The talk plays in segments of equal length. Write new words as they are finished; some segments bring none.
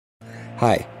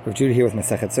Hi, Rav Judah here with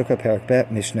Masechet Sukkah, Perek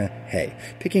Bet, Mishnah Hey.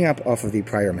 Picking up off of the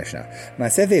prior Mishnah.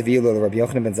 Maaseh ve'aviu lo Rabbi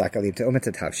Yochanan ben Zakkai liv te'omet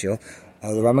hatavshil,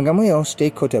 Rabban Gamliel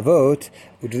shtei kotavot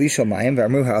udli shel mayim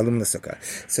ve'amru ha'alum l'sukkah.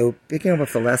 So picking up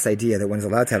with the last idea that one's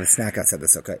allowed to have a snack outside the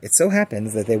sukkah, it so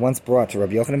happens that they once brought to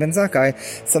Rabbi Yochanan ben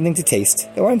Zakkai something to taste.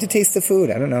 They wanted to taste the food.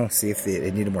 I don't know, see if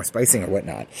it needed more spicing or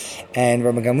whatnot. And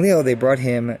Rabban Gamliel, they brought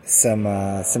him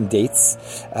some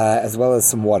dates as well as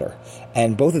some water.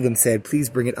 And both of them said, please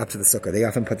bring it up to the sukkah. They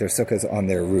often put their sukkahs on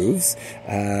their roofs.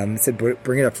 Said,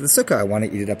 bring it up to the sukkah. I want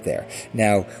to eat it up there.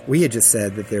 Now, we had just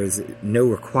said that there's no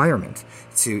requirement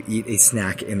to eat a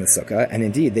snack in the sukkah. And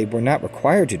indeed, they were not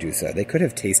required to do so. They could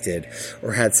have tasted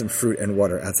or had some fruit and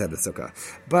water outside the sukkah.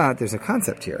 But there's a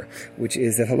concept here, which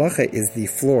is that halacha is the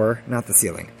floor, not the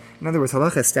ceiling. In other words,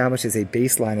 halacha establishes a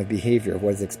baseline of behavior of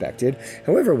what is expected.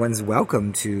 However, one's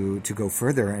welcome to go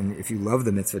further, and if you love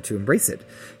the mitzvah, to embrace it,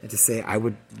 and to say, I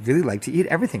would really like to eat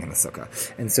everything in the sukkah.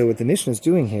 And so what the Mishnah is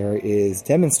doing here is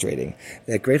demonstrating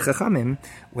that great chachamim,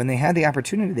 when they had the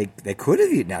opportunity, they could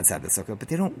have eaten outside the sukkah, but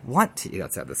they don't want to eat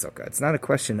outside the sukkah. It's not a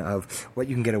question of what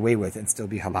you can get away with and still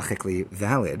be halachically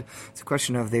valid. It's a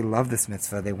question of they love this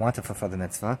mitzvah, they want to fulfill the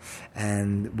mitzvah,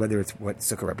 and whether it's what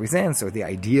sukkah represents or the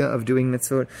idea of doing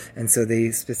mitzvah. And so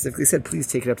they specifically said, please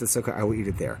take it up to the sukkah, I will eat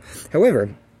it there.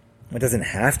 However, it doesn't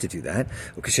have to do that.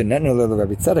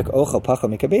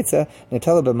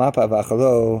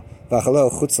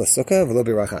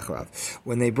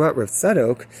 When they brought Rav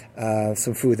Tzadok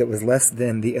some food that was less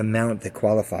than the amount that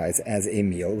qualifies as a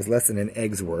meal, it was less than an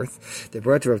egg's worth, they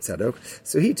brought it to Rav Tzadok,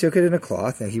 so he took it in a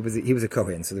cloth. Now he was a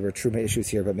Kohen, so there were truma issues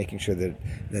here about making sure that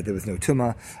there was no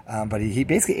tumah, but he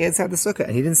basically ate outside the sukkah,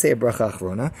 and he didn't say a bracha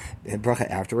achrona, a bracha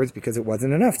afterwards, because it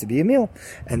wasn't enough to be a meal.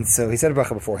 And so he said a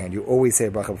bracha beforehand. You always say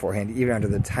a bracha beforehand, even under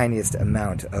the tiniest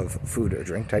amount of food or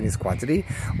drink, tiniest quantity,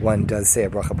 one does say a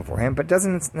bracha beforehand, but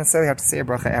doesn't necessarily have to say a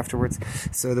bracha afterwards.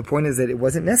 So the point is that it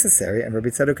wasn't necessary, and Rabbi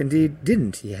Tzadok indeed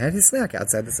didn't. He had his snack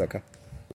outside the sukkah.